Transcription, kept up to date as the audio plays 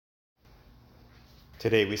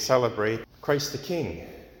Today we celebrate Christ the King,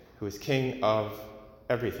 who is King of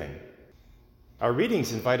everything. Our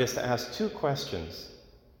readings invite us to ask two questions.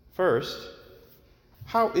 First,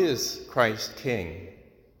 how is Christ King?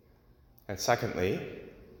 And secondly,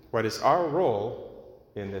 what is our role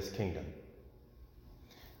in this kingdom?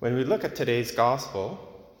 When we look at today's gospel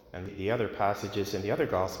and the other passages in the other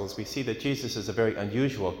gospels, we see that Jesus is a very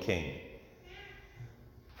unusual king.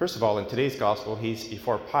 First of all, in today's gospel, he's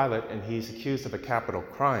before Pilate and he's accused of a capital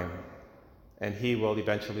crime, and he will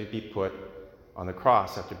eventually be put on the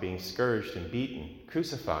cross after being scourged and beaten,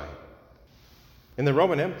 crucified. In the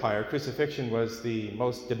Roman Empire, crucifixion was the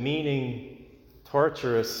most demeaning,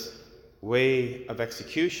 torturous way of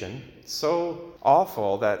execution, so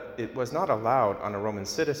awful that it was not allowed on a Roman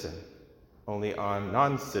citizen, only on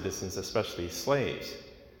non-citizens, especially slaves.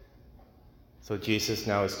 So Jesus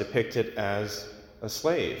now is depicted as a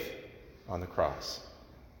slave on the cross.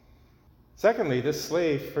 Secondly, this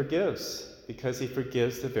slave forgives because he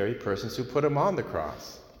forgives the very persons who put him on the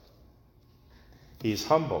cross. He's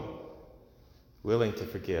humble, willing to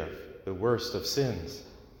forgive the worst of sins.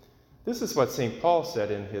 This is what St. Paul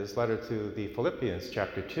said in his letter to the Philippians,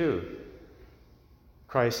 chapter 2.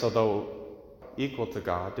 Christ, although equal to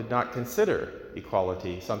God, did not consider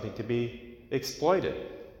equality something to be exploited,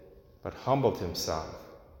 but humbled himself,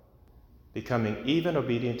 becoming even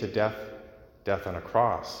obedient to death on a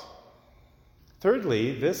cross.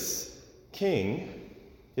 Thirdly, this king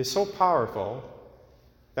is so powerful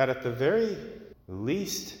that at the very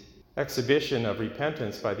least exhibition of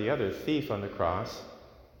repentance by the other thief on the cross,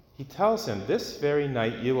 he tells him, "This very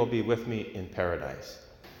night you will be with me in paradise."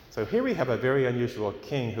 So here we have a very unusual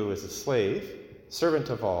king who is a slave, servant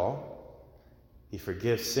of all. He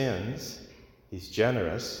forgives sins, he's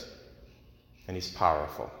generous, and he's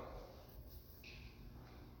powerful.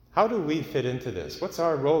 How do we fit into this? What's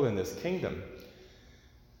our role in this kingdom?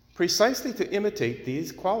 Precisely to imitate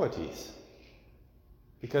these qualities.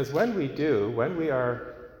 Because when we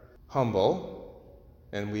are humble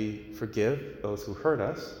and we forgive those who hurt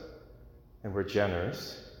us and we're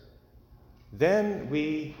generous, then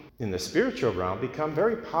we, in the spiritual realm, become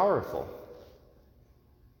very powerful.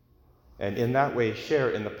 And in that way share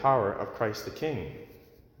in the power of Christ the King.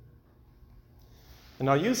 And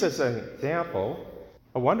I'll use as an example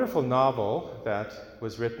a wonderful novel that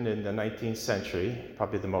was written in the 19th century,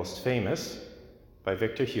 probably the most famous, by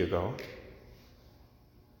Victor Hugo.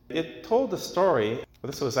 It told the story,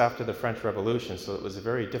 this was after the French Revolution, so it was a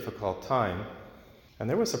very difficult time. And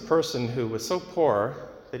there was a person who was so poor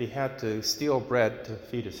that he had to steal bread to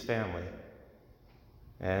feed his family.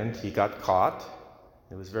 And he got caught.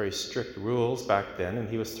 There was very strict rules back then, and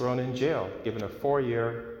he was thrown in jail, given a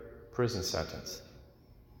 4-year prison sentence.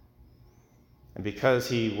 And because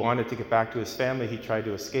he wanted to get back to his family, he tried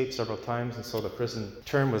to escape several times, and so the prison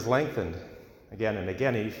term was lengthened again and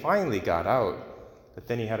again. And he finally got out, but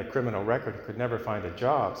then he had a criminal record, could never find a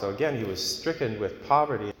job. So again, he was stricken with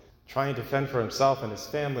poverty. Trying to fend for himself and his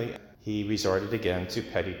family, he resorted again to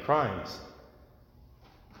petty crimes.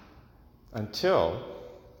 Until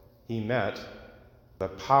he met the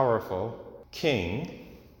powerful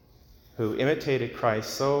king who imitated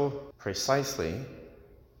Christ so precisely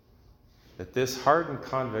that this hardened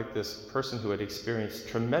convict, this person who had experienced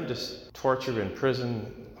tremendous torture in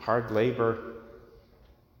prison, hard labor,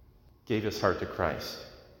 gave his heart to Christ.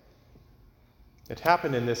 It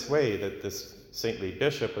happened in this way that this saintly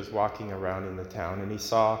bishop was walking around in the town and he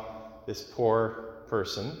saw this poor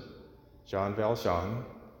person, Jean Valjean,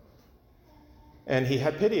 and he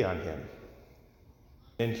had pity on him.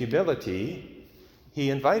 In humility, he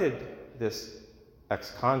invited this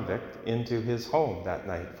ex-convict into his home that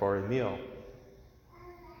night for a meal.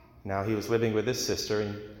 Now he was living with his sister,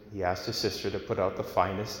 and he asked his sister to put out the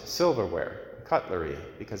finest silverware, cutlery,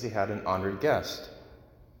 because he had an honored guest.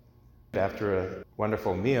 After a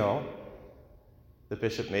wonderful meal, the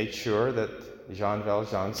bishop made sure that Jean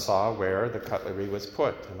Valjean saw where the cutlery was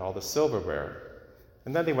put and all the silverware.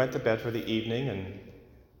 And then they went to bed for the evening, and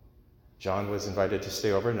Jean was invited to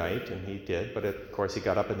stay overnight, and he did, but of course he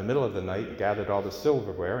got up in the middle of the night, gathered all the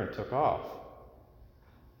silverware, and took off.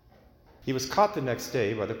 He was caught the next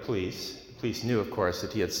day by the police. The police knew, of course,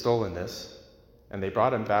 that he had stolen this, and they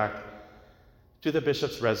brought him back to the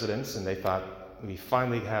bishop's residence, and they thought, we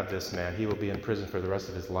finally have this man. He will be in prison for the rest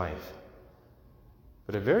of his life.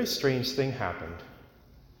 But a very strange thing happened.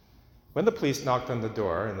 When the police knocked on the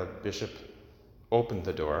door and the bishop opened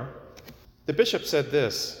the door, the bishop said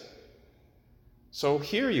this, "So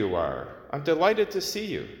here you are. I'm delighted to see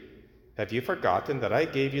you. Have you forgotten that I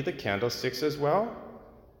gave you the candlesticks as well?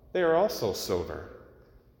 They are also silver."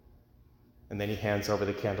 And then he hands over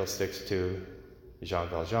the candlesticks to Jean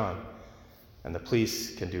Valjean. And the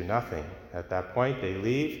police can do nothing. At that point, they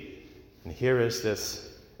leave, and here is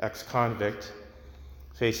this ex-convict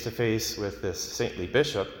face to face with this saintly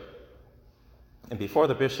bishop. And before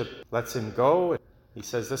the bishop lets him go, he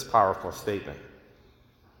says this powerful statement: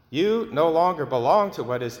 "You no longer belong to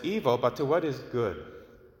what is evil, but to what is good.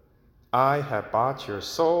 I have bought your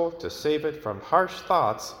soul to save it from harsh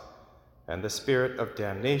thoughts and the spirit of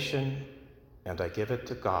damnation, and I give it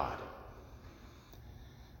to God."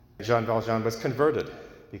 Jean Valjean was converted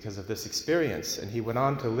because of this experience, and he went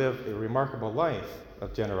on to live a remarkable life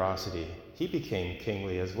of generosity. He became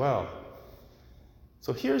kingly as well.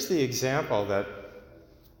 So here's the example that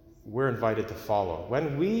we're invited to follow.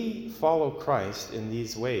 When we follow Christ in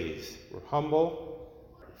these ways, we're humble,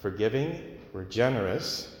 forgiving, we're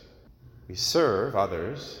generous, we serve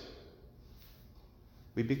others,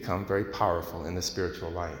 we become very powerful in the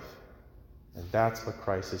spiritual life. And that's what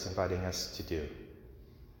Christ is inviting us to do.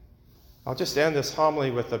 I'll just end this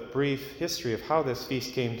homily with a brief history of how this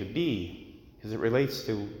feast came to be, because it relates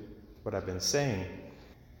to what I've been saying.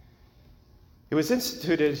 It was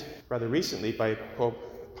instituted rather recently by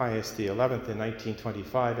Pope Pius XI in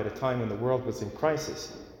 1925 at a time when the world was in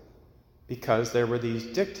crisis, because there were these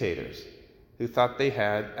dictators who thought they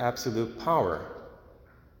had absolute power.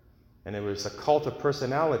 And there was a cult of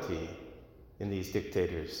personality in these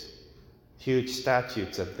dictators. Huge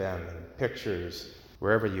statues of them and pictures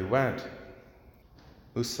wherever you went.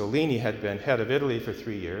 Mussolini had been head of Italy for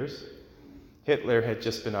 3 years. Hitler had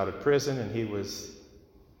just been out of prison, and he was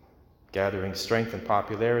gathering strength and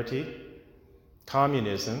popularity.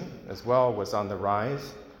 Communism as well was on the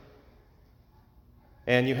rise.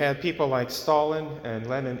 And you had people like Stalin and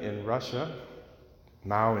Lenin in Russia,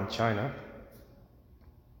 Mao in China,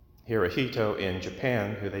 Hirohito in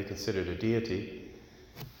Japan, who they considered a deity.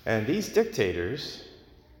 And these dictators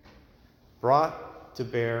brought to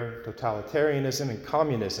bear totalitarianism and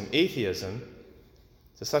communism, atheism,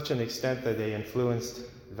 to such an extent that they influenced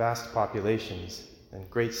vast populations and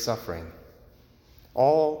great suffering.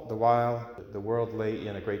 All the while, the world lay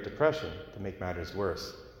in a Great Depression, to make matters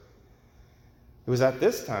worse. It was at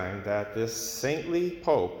this time that this saintly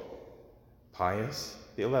Pope, Pius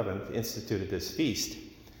XI, instituted this feast.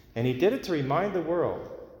 And he did it to remind the world,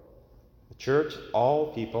 the church,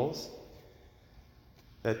 all peoples,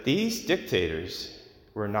 that these dictators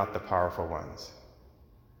were not the powerful ones.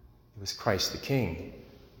 It was Christ the King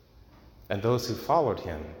and those who followed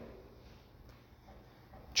him.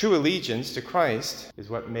 True allegiance to Christ is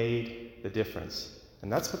what made the difference.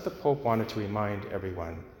 And that's what the Pope wanted to remind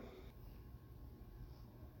everyone.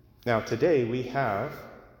 Now, today we have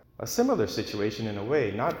a similar situation in a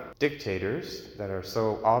way, not dictators that are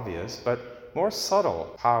so obvious, but more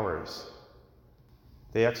subtle powers.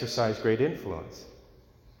 They exercise great influence.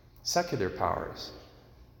 Secular powers,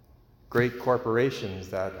 great corporations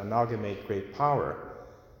that amalgamate great power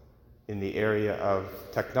in the area of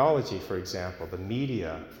technology, for example, the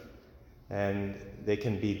media. And they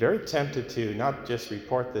can be very tempted to not just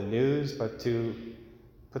report the news, but to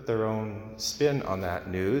put their own spin on that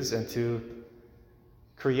news and to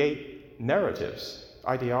create narratives,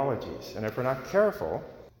 ideologies. And if we're not careful,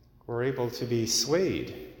 we're able to be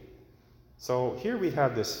swayed. So here we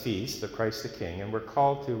have this feast of Christ the King, and we're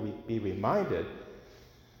called to be reminded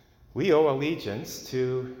we owe allegiance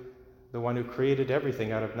to the one who created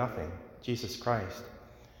everything out of nothing, Jesus Christ.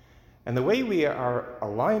 And the way we are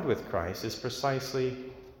aligned with Christ is precisely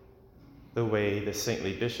the way the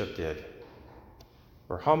saintly bishop did.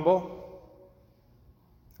 We're humble,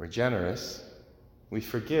 we're generous, we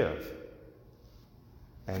forgive,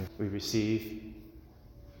 and we receive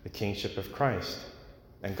the kingship of Christ.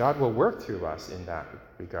 And God will work through us in that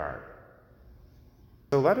regard.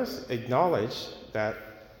 So let us acknowledge that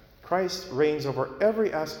Christ reigns over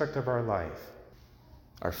every aspect of our life.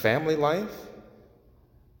 Our family life,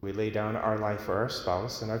 we lay down our life for our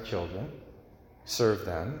spouse and our children, serve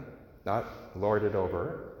them, not lord it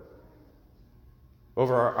over.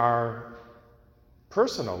 Over our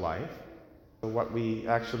personal life, what we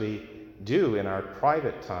actually do in our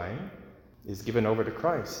private time is given over to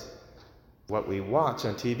Christ. What we watch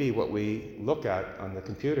on TV, what we look at on the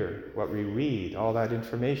computer, what we read, all that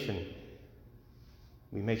information,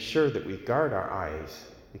 we make sure that we guard our eyes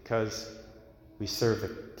because we serve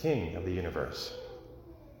the King of the universe.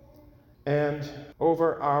 And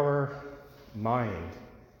over our mind,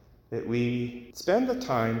 that we spend the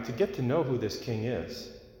time to get to know who this King is,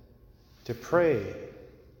 to pray,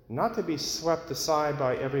 not to be swept aside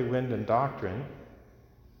by every wind and doctrine,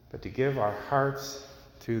 but to give our hearts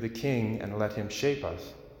to the King and let him shape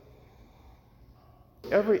us.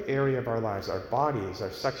 Every area of our lives, our bodies,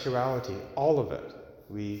 our sexuality, all of it,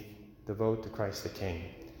 we devote to Christ the King.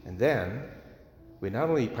 And then we not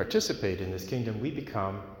only participate in this kingdom, we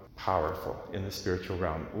become powerful in the spiritual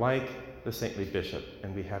realm, like the saintly bishop,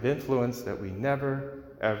 and we have influence that we never,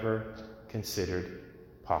 ever considered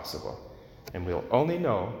possible. And we'll only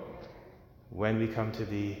know when we come to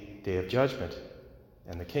the day of judgment.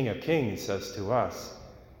 And the King of Kings says to us,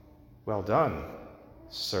 "Well done,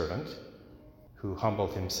 servant, who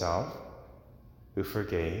humbled himself, who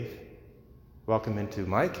forgave. Welcome into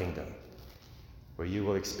my kingdom, where you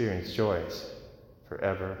will experience joys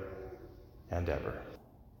forever and ever."